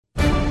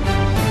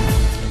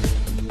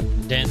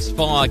Dense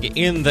fog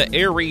in the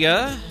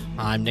area.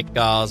 I'm Nick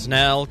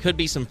Gosnell. Could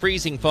be some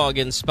freezing fog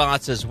in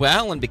spots as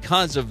well, and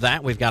because of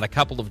that, we've got a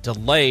couple of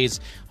delays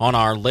on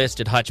our list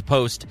at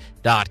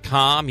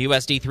HutchPost.com.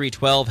 USD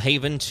 312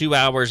 Haven, 2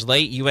 hours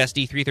late.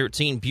 USD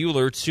 313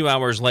 Bueller, 2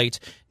 hours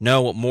late.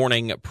 No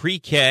morning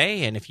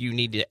pre-K. And if you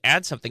need to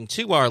add something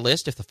to our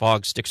list, if the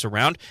fog sticks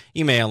around,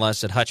 email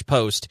us at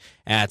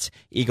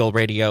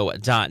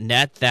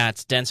HutchPost@EagleRadio.net.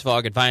 That dense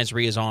fog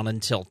advisory is on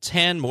until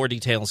 10. More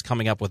details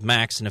coming up with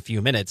Max in a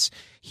few minutes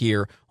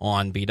here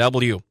on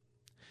BW.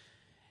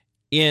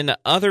 In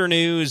other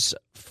news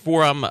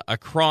from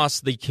across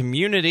the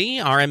community,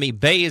 RME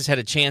Bay has had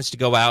a chance to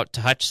go out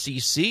to Hutch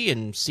CC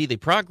and see the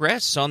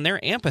progress on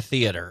their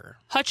amphitheater.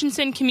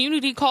 Hutchinson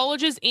Community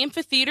College's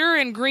amphitheater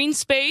and green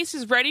space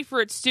is ready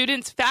for its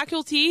students,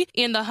 faculty,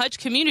 and the Hutch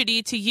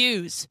community to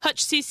use.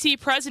 Hutch CC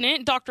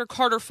President Dr.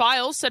 Carter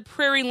Files said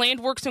Prairie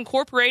Landworks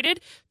Incorporated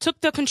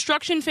took the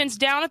construction fence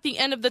down at the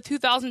end of the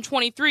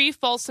 2023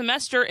 fall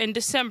semester in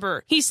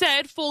December. He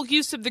said full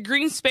use of the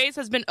green space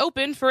has been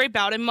open for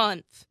about a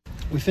month.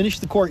 We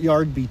finished the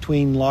courtyard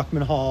between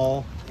Lockman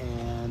Hall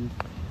and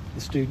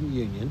the Student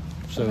Union.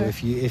 So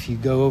if you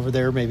go over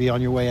there, maybe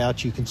on your way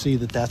out, you can see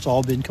that that's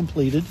all been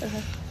completed.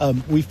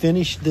 We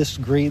finished this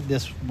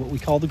what we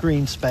call the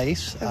green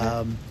space,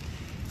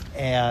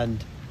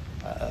 and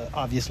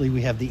obviously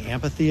we have the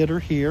amphitheater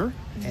here,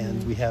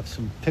 and we have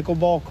some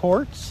pickleball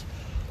courts.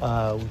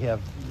 We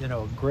have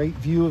a great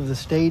view of the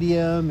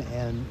stadium,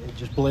 and it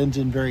just blends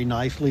in very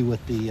nicely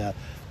with the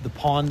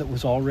pond that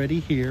was already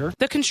here.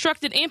 The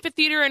constructed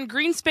amphitheater and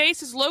green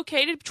space is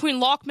located between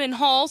Lockman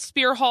Hall,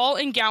 Spear Hall,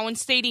 and Gowan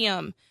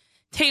Stadium.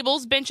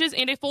 Tables, benches,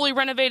 and a fully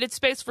renovated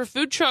space for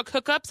food truck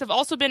hookups have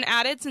also been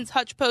added since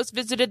Hutch Post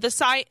visited the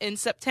site in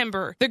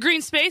September. The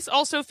green space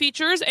also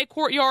features a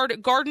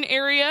courtyard garden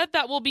area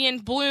that will be in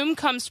bloom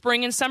come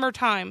spring and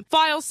summertime.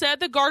 Files said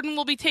the garden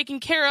will be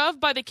taken care of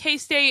by the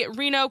K-State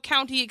Reno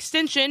County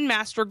Extension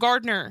Master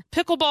Gardener.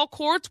 Pickleball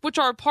courts, which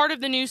are part of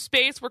the new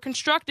space, were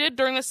constructed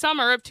during the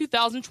summer of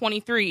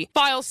 2023.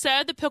 Files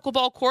said the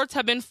pickleball courts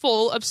have been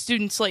full of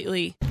students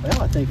lately.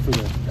 Well, I think for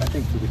the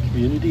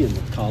community and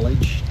the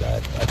college, I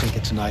think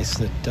it's nice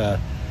that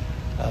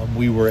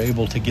we were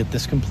able to get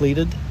this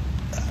completed,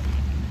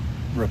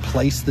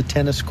 replace the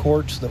tennis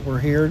courts that were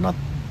here.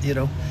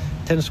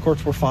 Tennis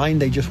courts were fine;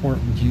 they just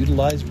weren't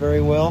utilized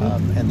very well,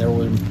 and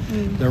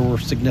there were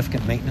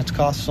significant maintenance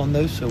costs on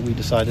those. So we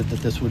decided that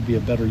this would be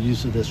a better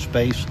use of this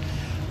space,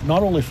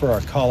 not only for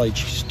our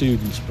college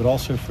students, but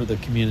also for the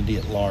community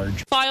at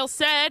large. Files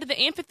said the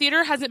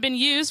amphitheater hasn't been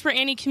used for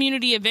any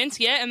community events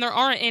yet, and there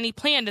aren't any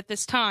planned at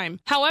this time.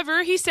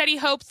 However, he said he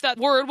hopes that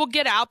word will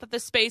get out that the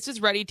space is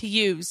ready to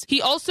use.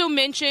 He also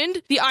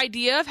mentioned the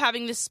idea of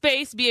having this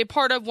space be a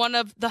part of one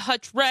of the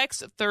Hutch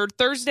Rec's Third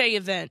Thursday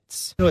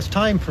events. As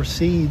time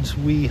proceeds,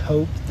 we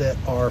hope that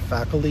our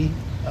faculty,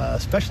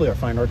 especially our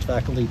fine arts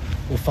faculty,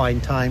 will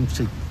find time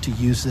to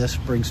use this,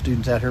 bring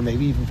students out here,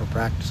 maybe even for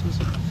practices.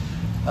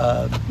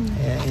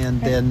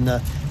 And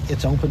then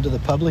it's open to the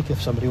public.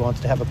 If somebody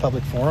wants to have a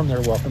public forum,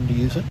 they're welcome to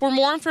use it. For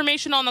more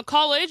information on the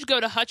college, go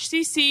to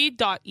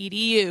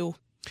hutchcc.edu.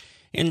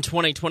 In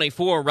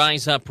 2024,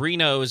 Rise Up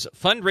Reno's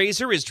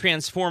fundraiser is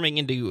transforming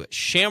into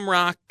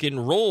Shamrock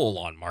and Roll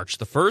on March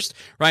the 1st.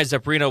 Rise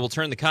Up Reno will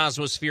turn the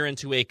Cosmosphere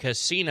into a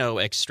casino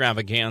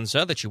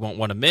extravaganza that you won't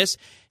want to miss.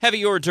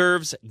 Heavy hors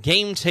d'oeuvres,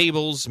 game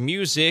tables,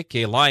 music,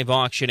 a live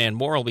auction, and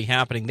more will be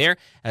happening there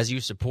as you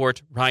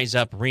support Rise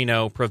Up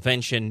Reno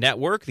Prevention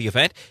Network. The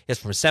event is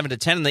from 7 to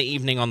 10 in the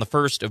evening on the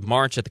 1st of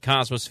March at the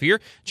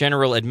Cosmosphere.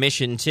 General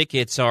admission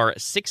tickets are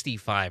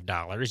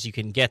 $65. You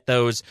can get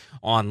those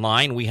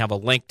online. We have a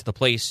link to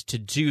the place to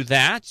do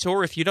that.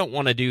 Or if you don't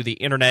want to do the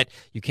internet,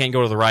 you can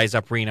go to the Rise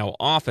Up Reno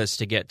office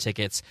to get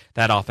tickets.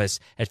 That office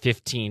at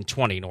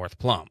 1520 North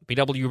Plum.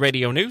 BW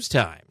Radio News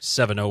Time,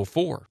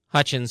 7:04.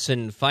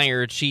 Hutchinson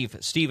Fire Chief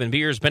Stephen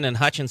Beer's been in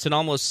Hutchinson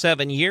almost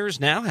 7 years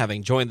now,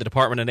 having joined the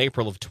department in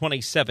April of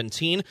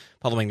 2017.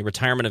 Following the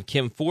retirement of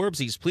Kim Forbes,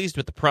 he's pleased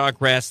with the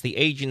progress the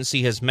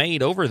agency has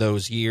made over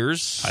those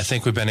years. I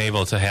think we've been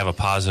able to have a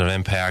positive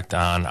impact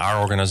on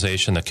our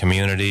organization, the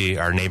community,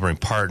 our neighboring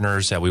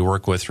partners that we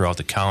work with throughout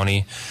the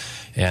county.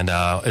 And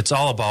it's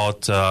all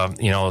about,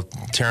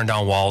 tearing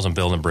down walls and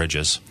building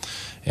bridges.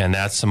 And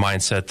that's the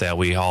mindset that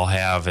we all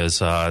have is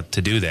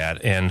to do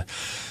that. And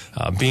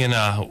being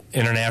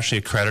internationally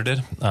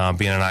accredited,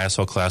 being an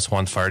ISO Class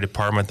 1 fire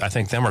department, I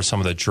think them are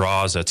some of the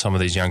draws that some of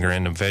these younger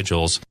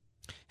individuals.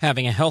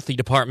 Having a healthy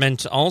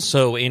department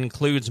also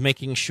includes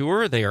making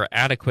sure they are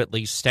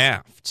adequately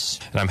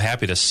staffed. And I'm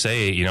happy to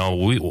say,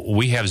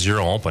 we have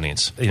 0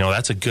 openings.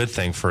 That's a good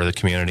thing for the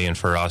community and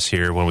for us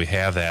here when we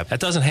have that. That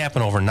doesn't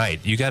happen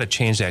overnight. You got to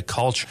change that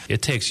culture.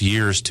 It takes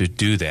years to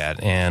do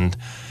that. And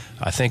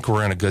I think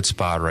we're in a good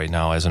spot right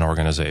now as an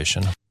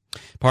organization.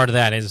 Part of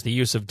that is the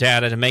use of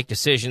data to make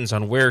decisions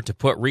on where to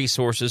put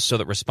resources so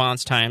that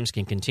response times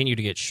can continue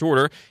to get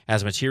shorter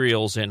as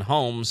materials in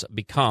homes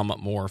become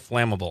more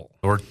flammable.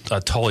 We're a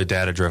totally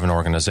data-driven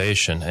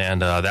organization,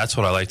 and that's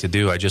what I like to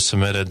do. I just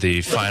submitted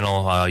the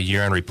final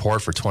year-end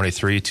report for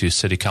 23 to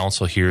City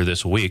Council here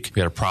this week.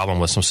 We had a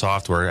problem with some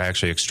software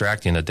actually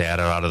extracting the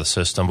data out of the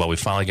system, but we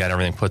finally got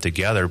everything put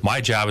together.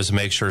 My job is to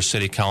make sure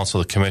City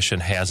Council, the Commission,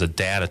 has the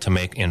data to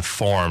make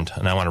informed,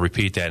 and I want to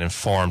repeat that,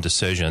 informed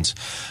decisions.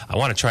 I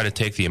want to try to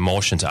take the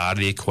emotions out of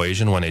the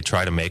equation when they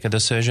try to make a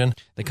decision.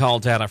 The call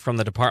data from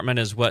the department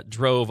is what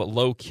drove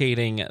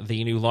locating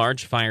the new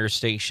large fire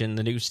station,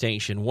 the new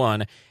Station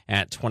 1,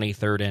 at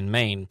 23rd and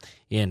Main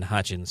in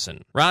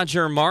Hutchinson.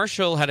 Roger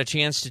Marshall had a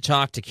chance to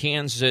talk to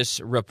Kansas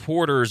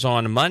reporters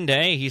on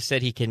Monday. He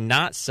said he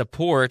cannot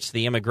support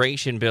the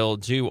immigration bill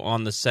due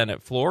on the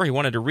Senate floor. He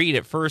wanted to read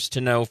it first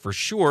to know for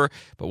sure,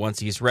 but once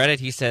he's read it,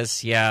 he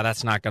says, yeah,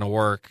 that's not going to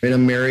work. In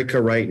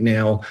America right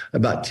now,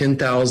 about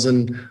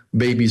 10,000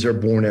 babies are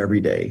born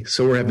every day.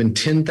 So we're having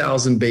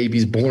 10,000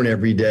 babies born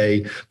every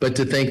day. But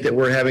to think that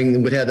would have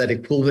that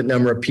equivalent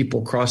number of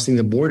people crossing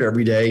the border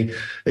every day,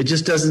 it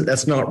just doesn't,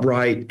 that's not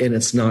right, and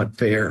it's not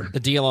fair. The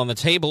deal on the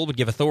table would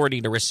give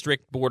authority to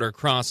restrict border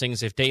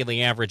crossings if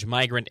daily average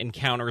migrant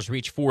encounters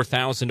reach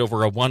 4,000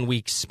 over a 1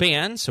 week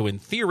span. So in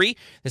theory,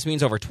 this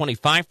means over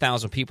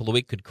 25,000 people a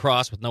week could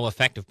cross with no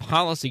effective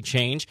policy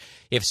change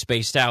if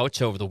spaced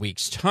out over the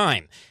week's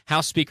time.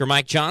 House Speaker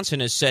Mike Johnson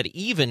has said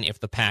even if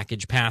the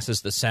package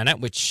passes the Senate,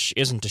 which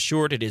isn't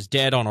assured it is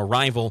dead on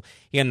arrival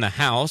in the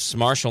House,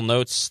 Marshall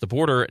notes the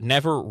border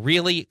never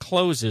really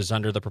closes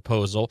under the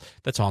proposal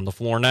that's on the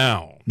floor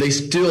now. They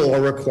still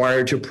are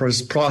required to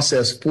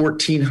process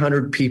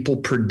 1,400 people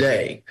per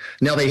day.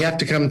 Now they have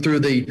to come through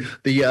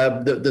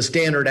the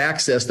standard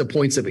access, the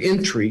points of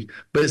entry,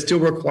 but it still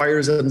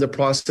requires them to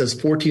process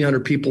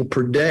 1,400 people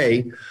per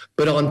day.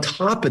 But on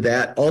top of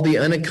that, all the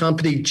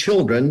unaccompanied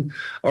children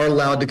are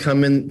allowed to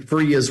come in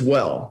free as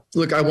well.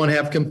 Look, I want to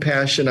have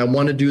compassion. I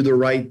want to do the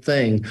right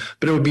thing,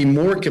 but it would be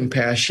more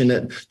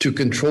compassionate to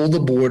control the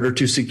border,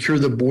 to secure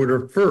the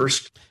border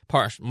first.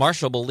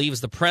 Marshall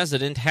believes the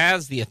president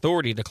has the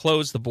authority to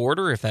close the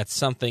border if that's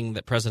something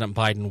that President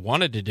Biden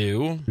wanted to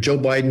do. Joe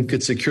Biden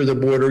could secure the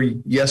border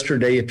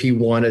yesterday if he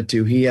wanted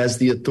to. He has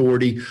the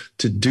authority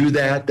to do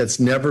that. That's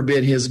never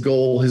been his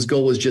goal. His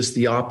goal is just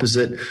the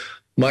opposite.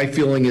 My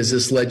feeling is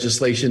this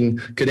legislation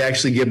could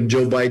actually give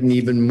Joe Biden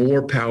even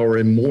more power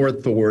and more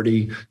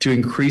authority to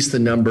increase the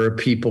number of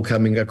people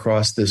coming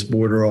across this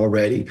border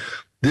already.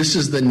 This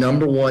is the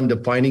number one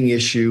defining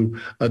issue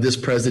of this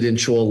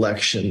presidential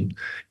election.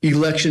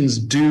 Elections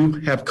do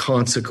have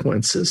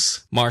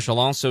consequences. Marshall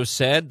also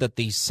said that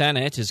the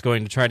Senate is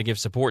going to try to give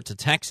support to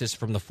Texas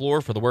from the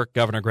floor for the work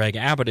Governor Greg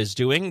Abbott is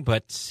doing,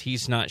 but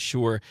he's not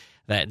sure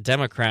that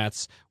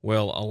Democrats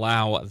will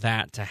allow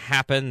that to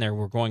happen. They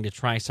were going to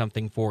try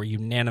something for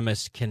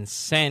unanimous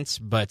consent,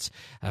 but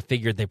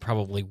figured they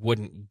probably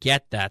wouldn't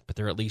get that, but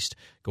they're at least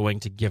going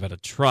to give it a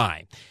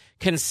try.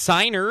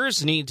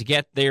 Consigners need to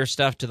get their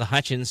stuff to the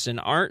Hutchinson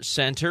Art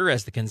Center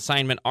as the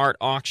consignment art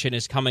auction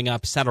is coming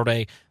up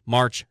Saturday,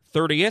 March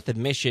 30th.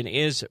 Admission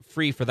is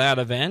free for that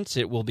event.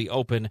 It will be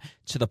open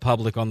to the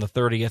public on the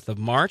 30th of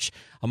March.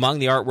 Among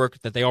the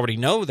artwork that they already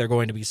know they're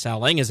going to be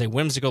selling is a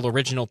whimsical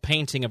original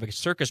painting of a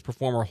circus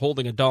performer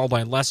holding a doll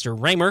by Lester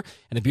Raymer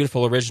and a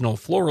beautiful original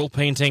floral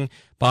painting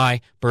by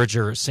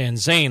Berger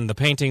Sanzane. The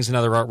paintings and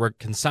other artwork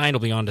consigned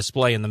will be on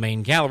display in the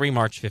main gallery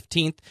March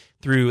 15th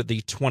through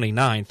the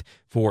 29th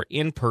for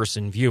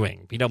in-person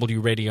viewing.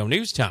 BW Radio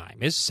News Time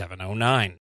is 7:09.